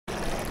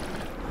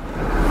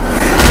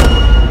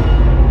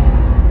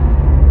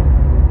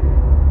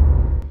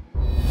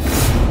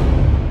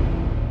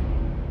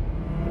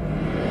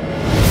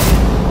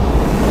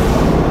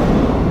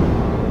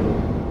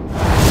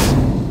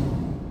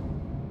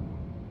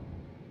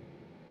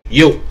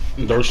Yo,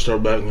 Dark Star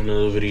back with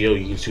another video.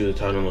 You can see the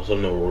title and the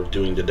thumbnail what we're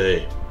doing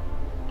today.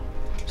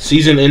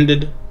 Season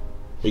ended.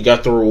 We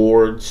got the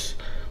rewards.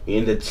 We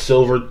ended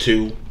Silver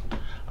 2.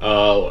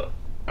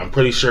 I'm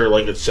pretty sure,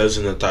 like it says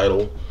in the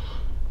title,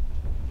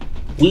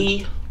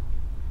 we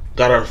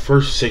got our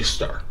first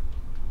 6-star.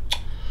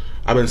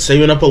 I've been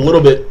saving up a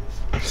little bit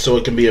so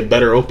it can be a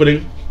better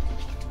opening.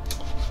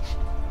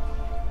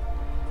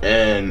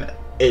 And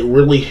it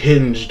really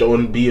hinged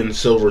on being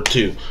Silver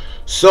 2.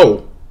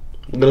 So,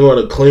 I'm going to go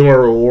ahead and claim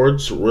our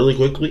rewards really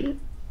quickly,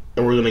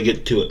 and we're going to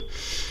get to it.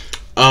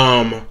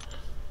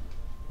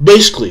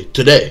 Basically,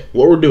 today,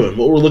 what we're doing,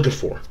 what we're looking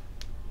for,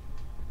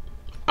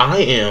 I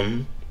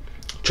am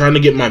trying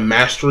to get my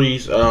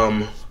masteries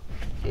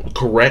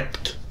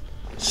correct.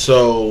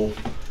 So,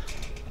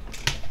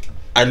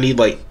 I need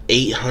like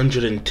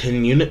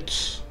 810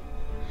 units.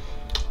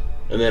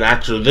 And then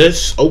after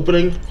this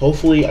opening,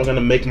 hopefully I'm going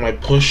to make my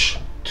push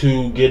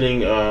to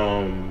getting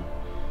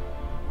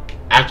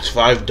Act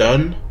 5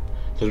 done.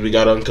 Because we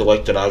got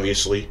uncollected,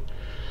 obviously.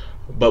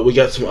 But we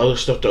got some other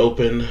stuff to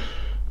open.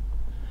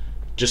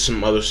 Just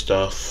some other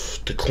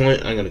stuff to claim.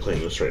 I'm going to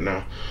claim this right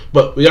now.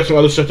 But we got some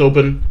other stuff to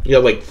open. We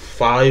got like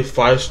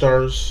 5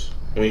 stars.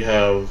 We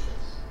have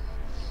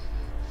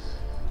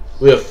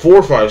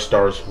 4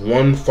 5-stars,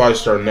 1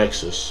 5-star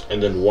Nexus,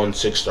 and then 1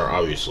 6-star,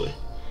 obviously.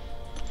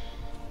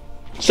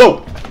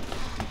 So,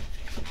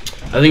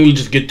 I think we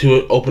just get to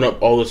it, open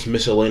up all this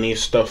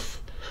miscellaneous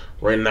stuff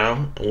right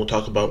now, and we'll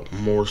talk about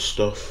more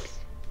stuff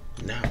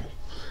now.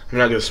 I'm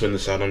not going to spin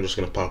this out, I'm just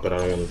going to pop it. I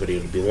don't want the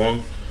video to be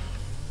long.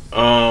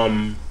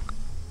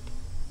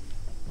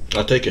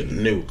 I'll take it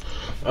new.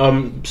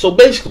 So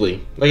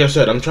basically, like I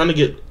said, I'm trying to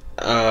get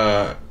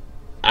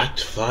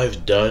Act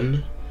 5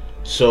 done.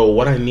 So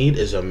what I need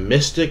is a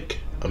Mystic,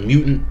 a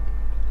Mutant,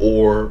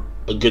 or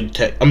a good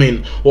tech. I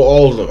mean, well,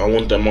 all of them. I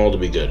want them all to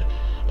be good.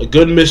 A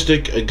good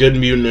Mystic, a good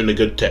Mutant, and a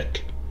good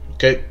tech.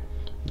 Okay?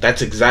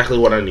 That's exactly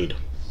what I need.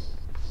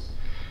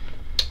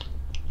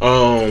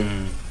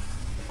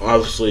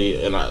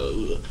 Obviously, and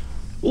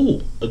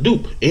ooh, a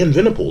dupe and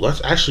Venompool.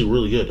 That's actually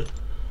really good.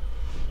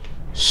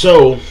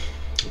 So,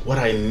 what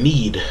I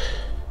need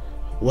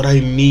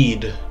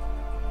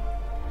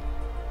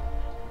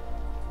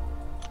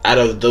out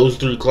of those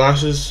 3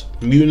 classes,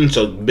 Mutant's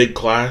a big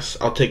class.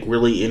 I'll take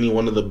really any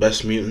one of the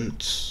best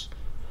Mutants,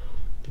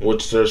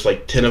 which there's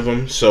like 10 of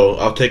them, so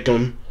I'll take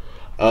them.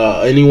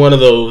 Any one of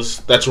those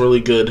that's really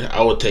good,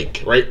 I would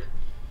take, right?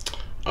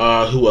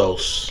 Who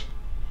else?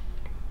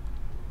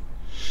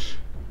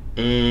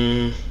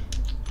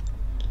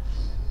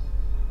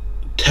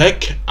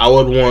 Tech, I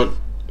would want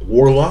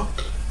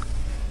Warlock,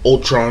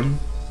 Ultron,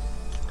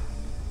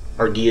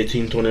 or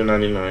Guillotine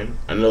 2099.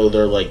 I know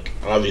they're like,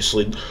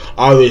 obviously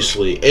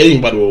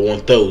anybody would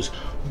want those,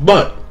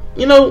 but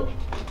you know,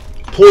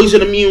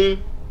 Poison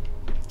Immune,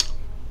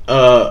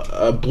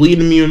 Bleed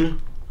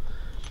Immune,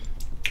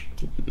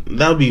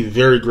 that would be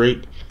very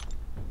great.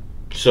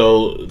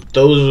 So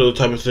those are the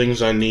type of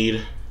things I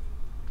need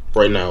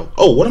right now.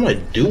 Oh, what am I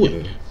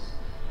doing?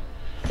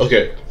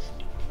 Okay,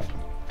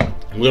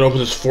 we're gonna open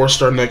this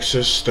 4-star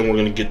Nexus, then we're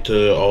gonna get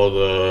to all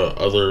the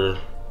other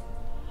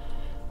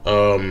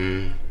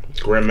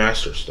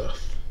Grandmaster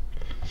stuff.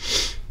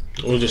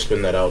 We'll just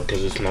spin that out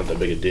because it's not that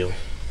big a deal.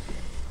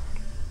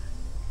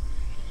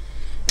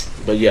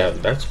 But yeah,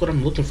 that's what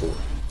I'm looking for.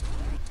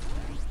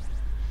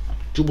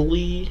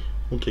 Jubilee,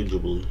 we'll take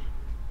Jubilee.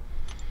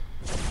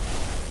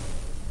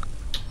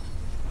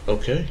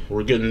 Okay,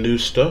 we're getting new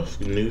stuff.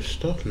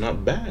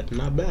 Not bad,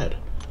 not bad.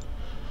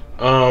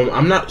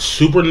 I'm not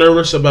super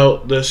nervous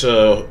about this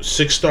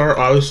 6-star.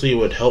 Obviously, it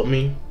would help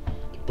me,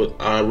 but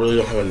I really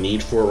don't have a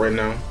need for it right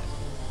now.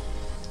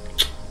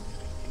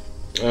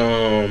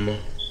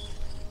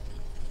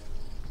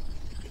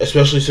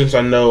 Especially since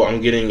I know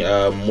I'm getting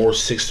more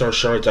 6-star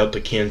shards out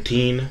the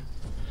canteen,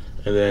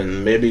 and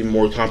then maybe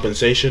more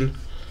compensation.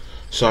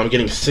 So I'm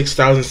getting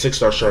 6,000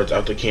 6-star shards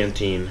out the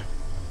canteen,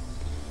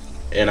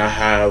 and I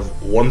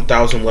have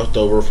 1,000 left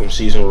over from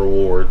season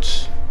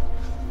rewards.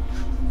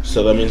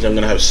 So that means I'm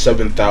gonna have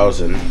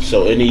 7,000.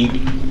 So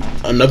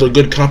another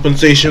good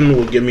compensation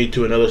will get me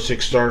to another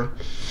 6-star.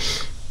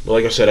 But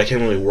like I said, I can't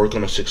really work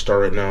on a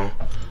 6-star right now.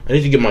 I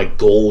need to get my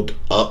gold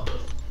up.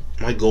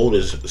 My gold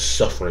is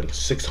suffering.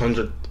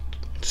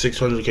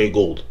 600k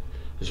gold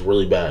is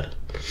really bad.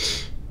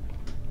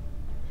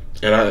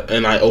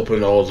 And I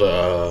opened all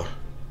the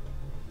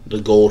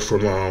gold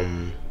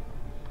from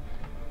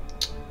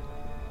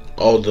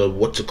all the,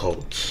 what's it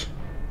called?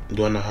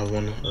 Do I not have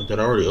one? Did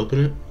I already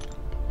open it?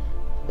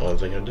 Well, I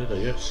think I did,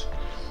 I guess.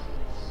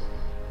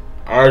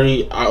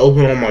 I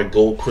opened all my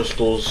gold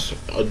crystals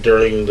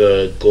during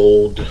the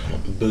gold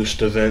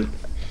boost event.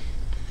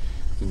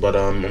 But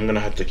I'm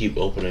gonna have to keep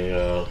opening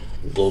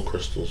gold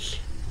crystals.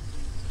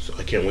 So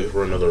I can't wait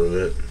for another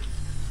event.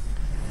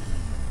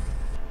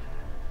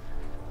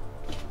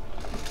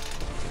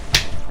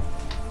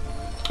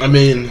 I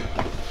mean,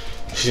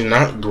 she's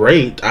not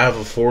great. I have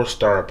a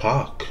 4-star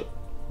Pac,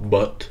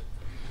 but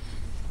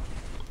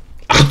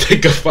I'll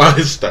take a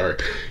 5-star.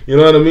 You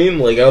know what I mean?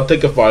 Like, I'll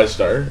take a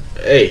 5-star.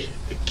 Hey,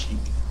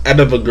 Out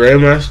of a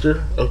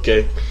Grandmaster?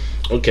 Okay.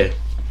 Okay.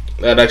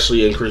 That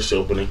actually increased the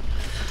opening.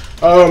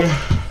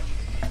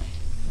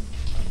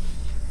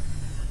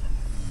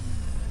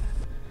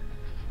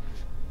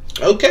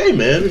 Okay,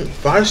 man.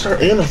 5-star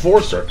and a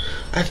 4-star.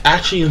 That's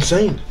actually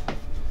insane.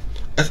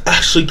 That's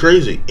actually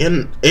crazy.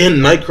 And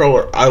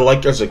Nightcrawler I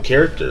like as a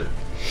character.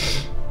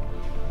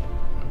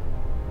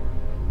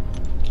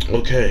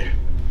 Okay.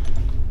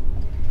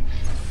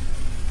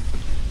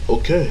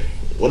 Okay.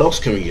 What else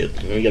can we get?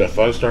 Can we get a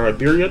 5-star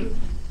Hyperion?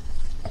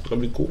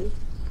 That'd be cool.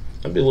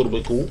 That'd be a little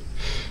bit cool.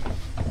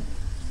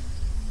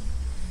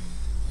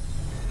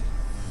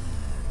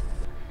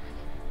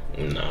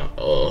 Nah,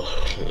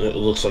 it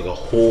looks like a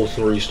whole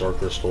 3-star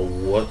crystal.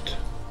 What?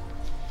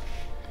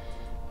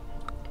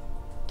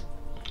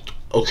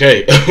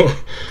 Okay.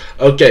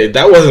 Okay,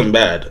 that wasn't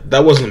bad.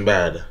 That wasn't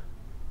bad.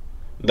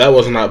 That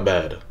was not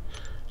bad.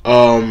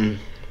 I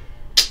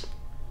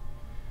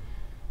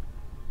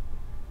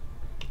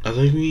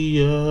think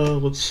we,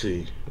 let's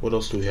see. What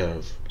else do we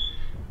have?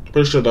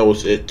 Pretty sure that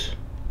was it.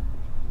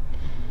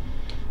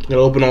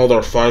 Gonna open all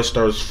our 5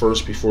 stars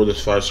first before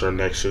this 5-star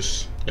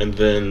Nexus, and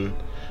then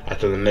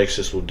after the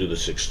Nexus we'll do the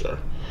 6-star.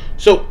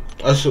 So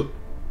that's what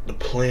the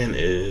plan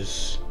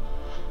is.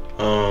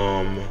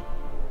 We're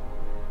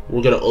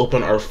gonna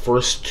open our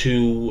first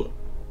 2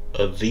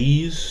 of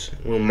these.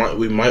 We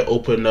might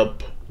open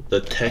up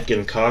the Tech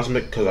and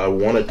Cosmic because I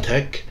want a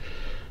Tech,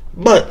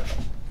 but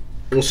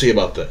we'll see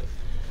about that.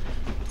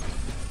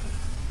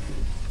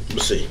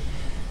 Let's see.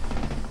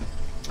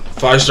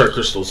 5-star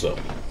crystals though.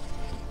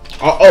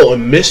 Oh, a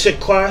Mystic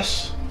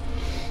class.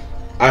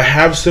 I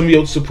have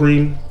Symbiote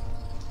Supreme.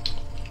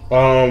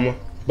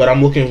 But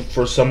I'm looking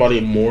for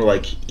somebody more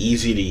like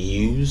easy to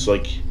use.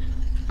 Like,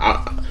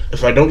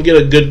 if I don't get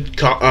a good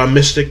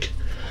Mystic,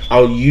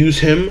 I'll use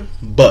him.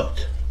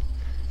 But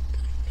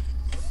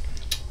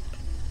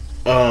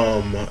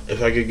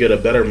if I could get a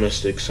better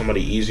Mystic,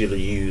 somebody easier to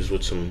use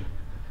with some.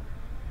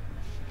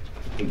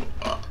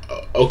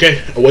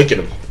 Okay,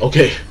 awaken him.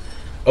 Okay,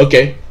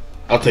 okay,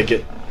 I'll take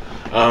it.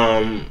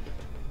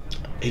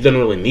 He doesn't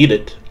really need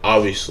it,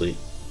 obviously,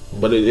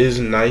 but it is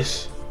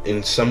nice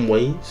in some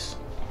ways.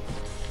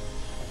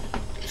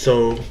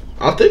 So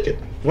I'll take it.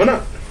 Why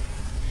not?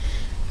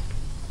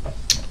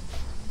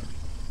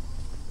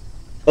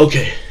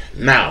 Okay,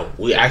 now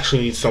we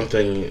actually need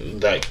something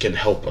that can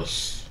help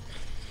us,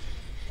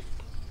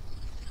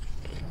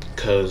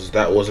 because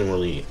that wasn't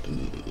really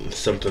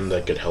something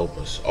that could help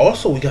us.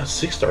 Also, we got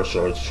 6-star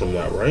shards from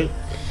that, right?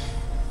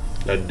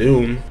 That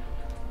Doom.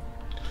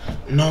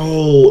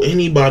 No,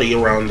 anybody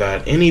around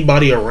that.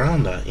 Anybody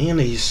around that. And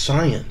he's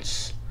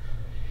science.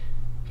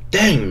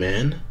 Dang,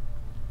 man.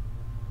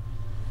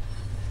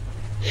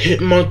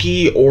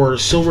 Hitmonkey or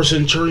Silver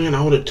Centurion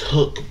I would have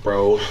took,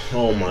 bro.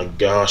 Oh my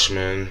gosh,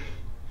 man.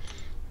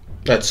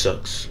 That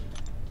sucks.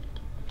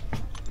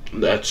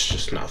 That's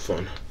just not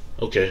fun.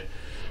 Okay.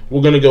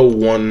 We're gonna go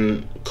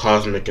 1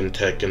 Cosmic and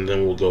Tech, and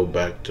then we'll go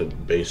back to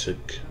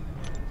basic.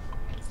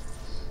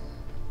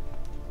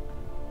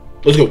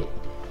 Let's go.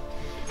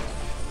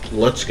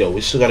 Let's go.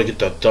 We still gotta get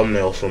that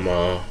thumbnail from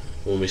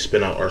when we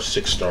spin out our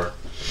 6-star.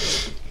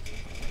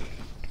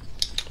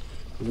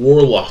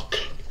 Warlock.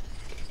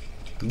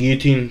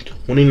 Guillotine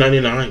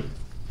 2099.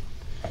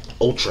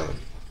 Ultron.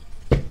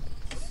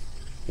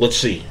 Let's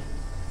see.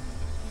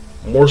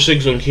 More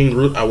Sigs on King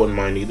Groot, I wouldn't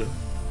mind either.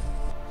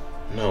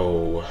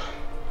 No.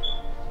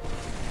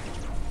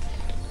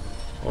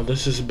 Oh,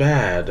 this is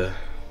bad. I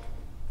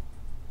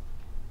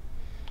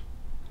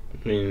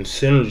mean,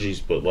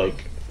 synergies, but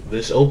like,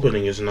 this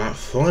opening is not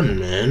fun,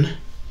 man.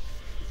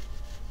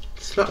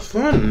 It's not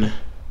fun.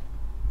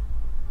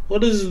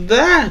 What is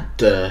that?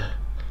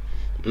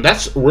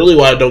 That's really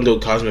why I don't go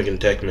Cosmic and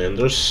Tech, man.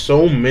 There's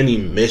so many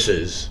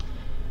misses.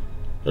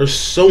 There's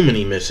so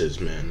many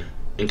misses, man,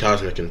 in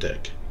Cosmic and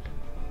Tech.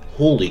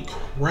 Holy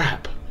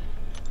crap.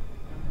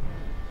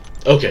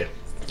 Okay,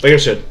 like I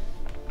said,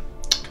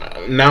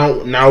 now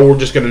we're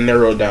just gonna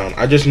narrow it down.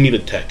 I just need a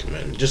Tech,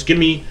 man. Just give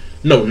me,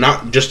 no,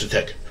 not just a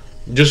Tech.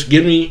 Just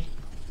give me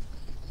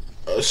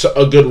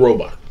a good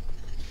robot.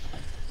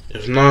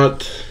 If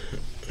not,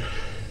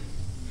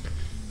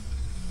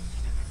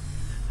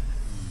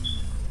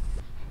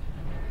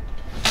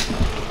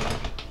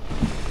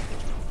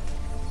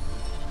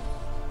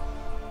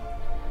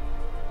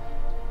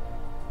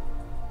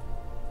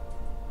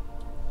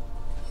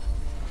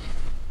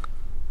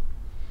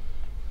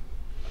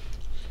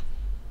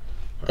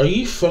 are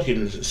you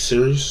fucking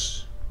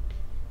serious?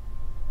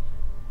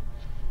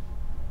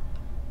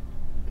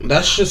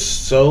 That's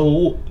just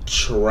so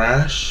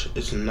trash.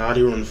 It's not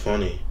even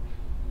funny.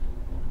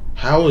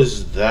 How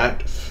is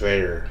that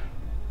fair?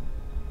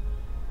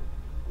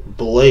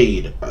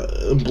 Blade.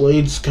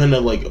 Blade's kind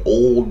of like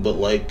old, but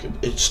like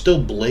it's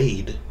still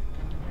Blade.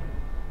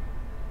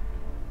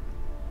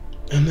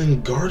 And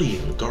then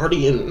Guardian.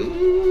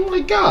 Oh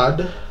my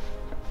god.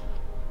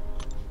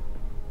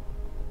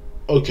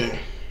 Okay.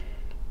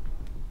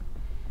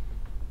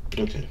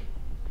 Okay.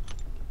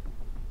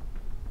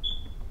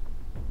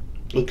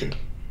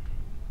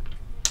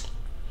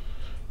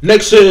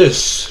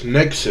 Nexus.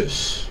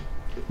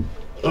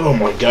 Oh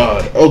my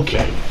god.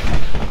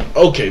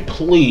 Okay,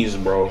 please,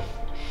 bro.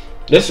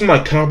 This is my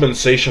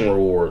compensation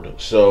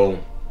reward. So,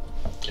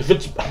 if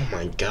it's... Oh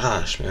my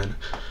gosh, man.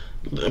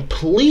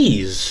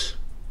 Please.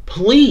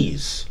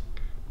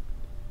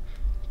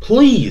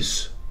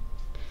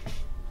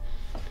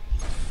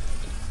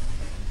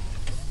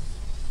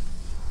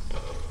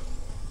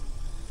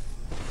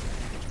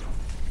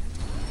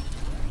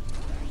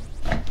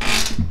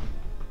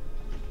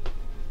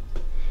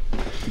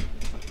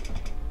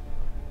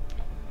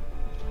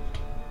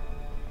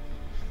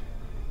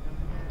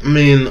 I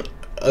mean,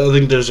 I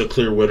think there's a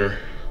clear winner.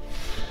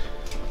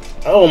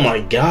 Oh my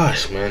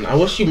gosh, man. I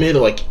wish you made it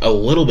like a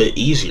little bit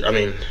easier. I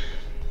mean,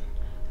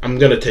 I'm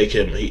gonna take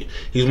him.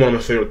 He's one of my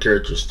favorite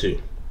characters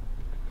too.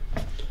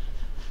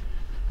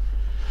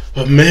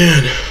 But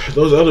man,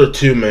 those other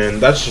two, man,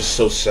 that's just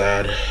so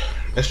sad.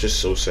 That's just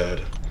so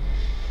sad.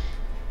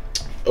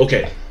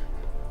 Okay.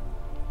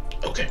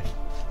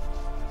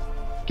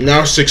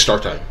 Now 6-star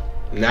time.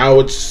 Now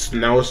it's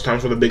time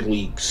for the big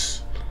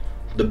leagues.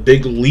 The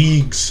big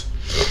leagues.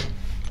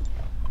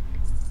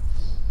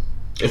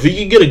 If we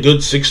could get a good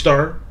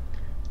 6-star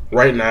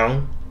right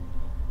now,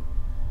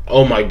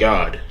 oh my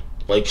god.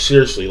 Like,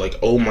 seriously, like,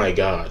 oh my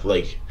god.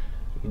 Like,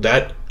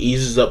 that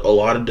eases up a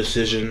lot of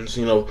decisions.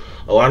 You know,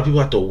 a lot of people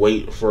have to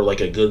wait for,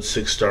 like, a good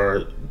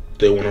 6-star.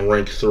 They want to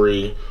rank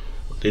 3.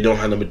 They don't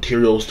have the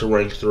materials to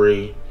rank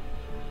 3.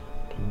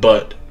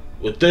 But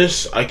with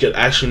this, I could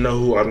actually know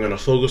who I'm going to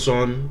focus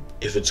on.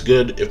 If it's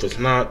good, if it's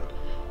not,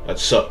 that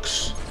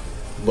sucks.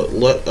 But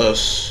let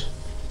us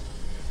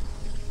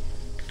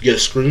get a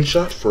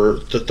screenshot for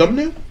the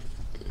thumbnail.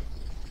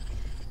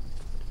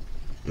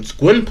 It's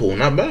Gwenpool,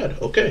 not bad.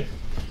 Okay.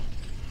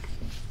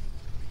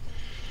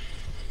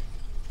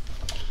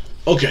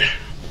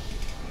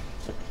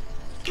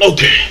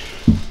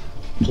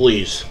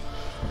 Please.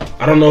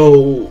 I don't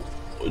know.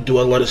 Do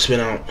I let it spin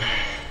out?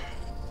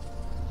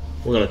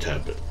 We're gonna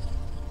tap it.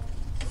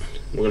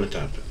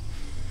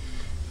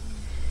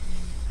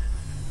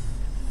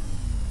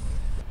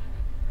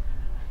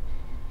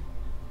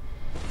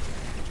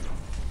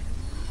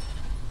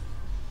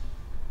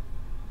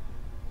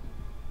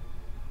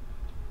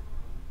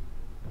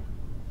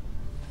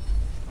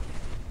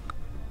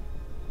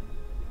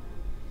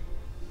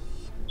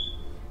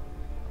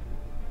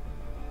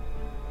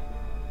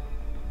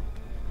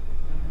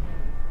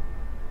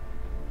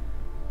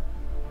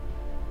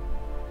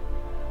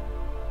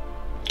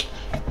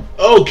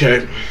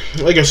 Okay,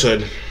 like I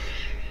said,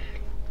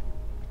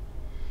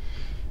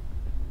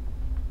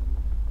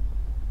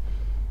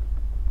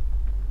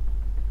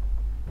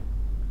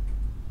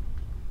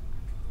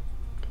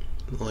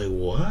 like,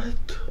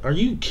 what? Are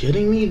you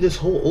kidding me? This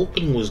whole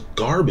opening was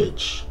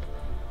garbage.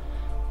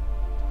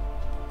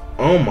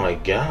 Oh my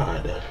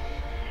god.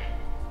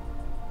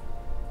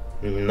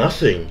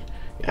 Nothing.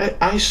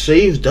 I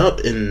saved up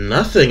and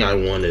nothing I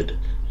wanted.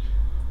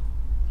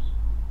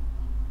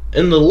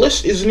 And the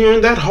list isn't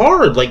even that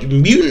hard. Like,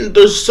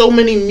 there's so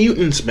many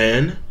mutants,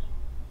 man.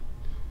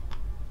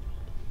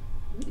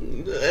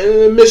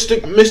 And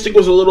Mystic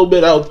was a little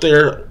bit out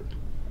there.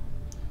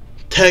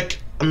 Tech,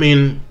 I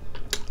mean,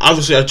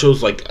 obviously I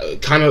chose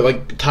like kind of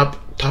like top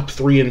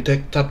 3 in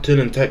tech, top 10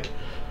 in tech.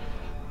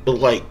 But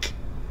like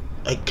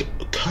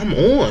come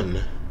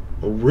on.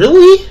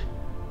 Really?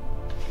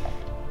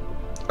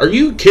 Are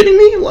you kidding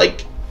me?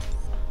 Like,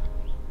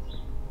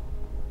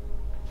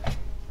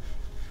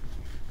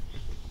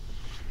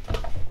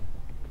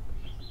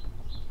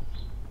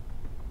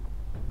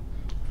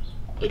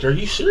 are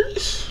you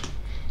serious?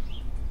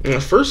 And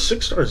the first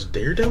 6 stars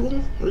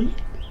Daredevil? Are you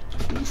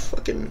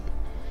fucking...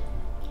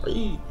 Are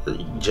you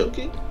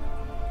joking?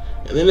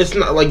 And then it's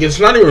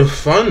not even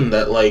fun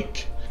that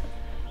like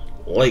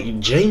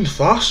Jane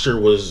Foster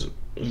was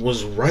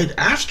right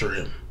after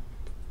him.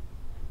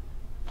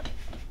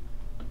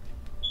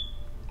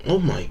 Oh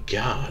my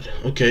god.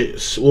 Okay,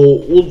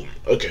 so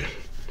okay.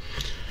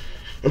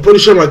 I'm pretty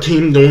sure my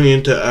team going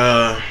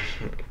into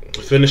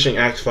finishing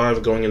Act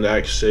 5, going into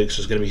Act 6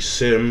 is gonna be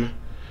Sim.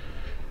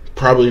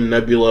 Probably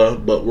Nebula,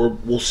 but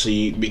we'll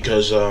see,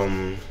 because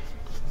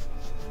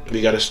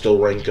we gotta still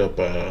rank up.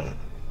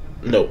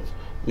 No,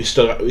 we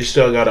still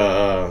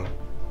gotta.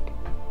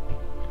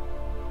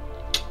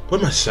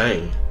 What am I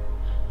saying?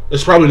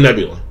 It's probably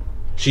Nebula.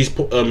 She's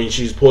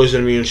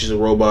poison immune. She's a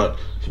robot.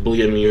 She's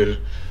bleed immune.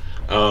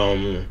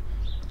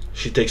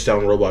 She takes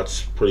down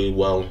robots pretty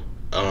well.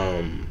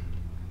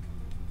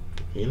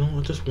 You know,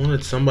 I just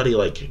wanted somebody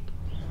like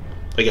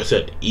I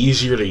said,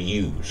 easier to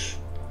use,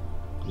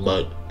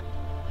 but.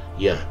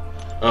 Yeah,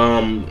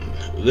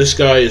 this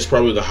guy is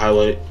probably the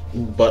highlight,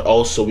 but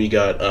also we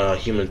got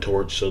Human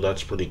Torch, so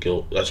that's pretty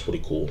cool.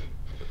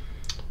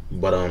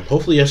 But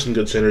hopefully he has some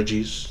good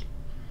synergies.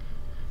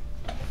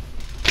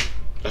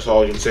 That's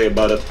all I can say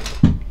about it.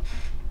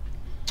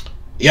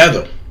 Yeah,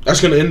 though, that's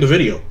gonna end the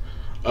video.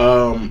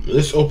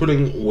 This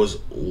opening was,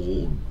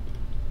 oh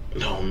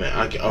man,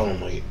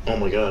 oh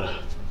my god,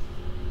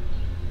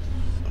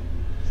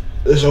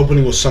 this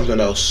opening was something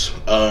else.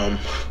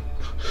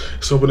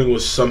 This opening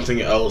was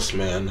something else,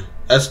 man.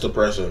 That's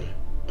depressing.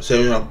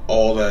 Saving up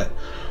all that.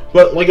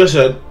 But like I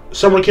said,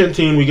 Summer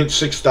Canteen, we get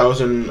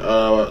 6,000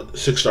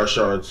 6-star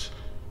shards.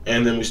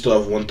 And then we still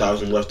have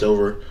 1,000 left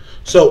over.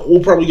 So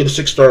we'll probably get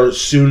a 6-star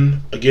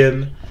soon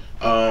again.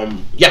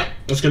 Yeah,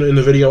 that's going to end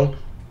the video.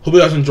 Hope you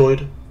guys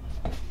enjoyed.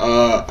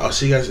 I'll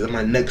see you guys in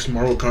my next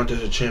Marvel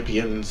Contest of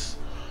Champions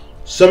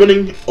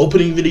summoning,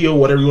 opening video,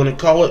 whatever you want to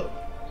call it.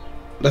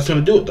 That's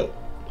going to do it, though.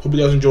 Hope you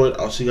guys enjoyed.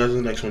 I'll see you guys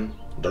in the next one.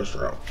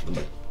 Darkstar out.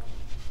 Goodbye.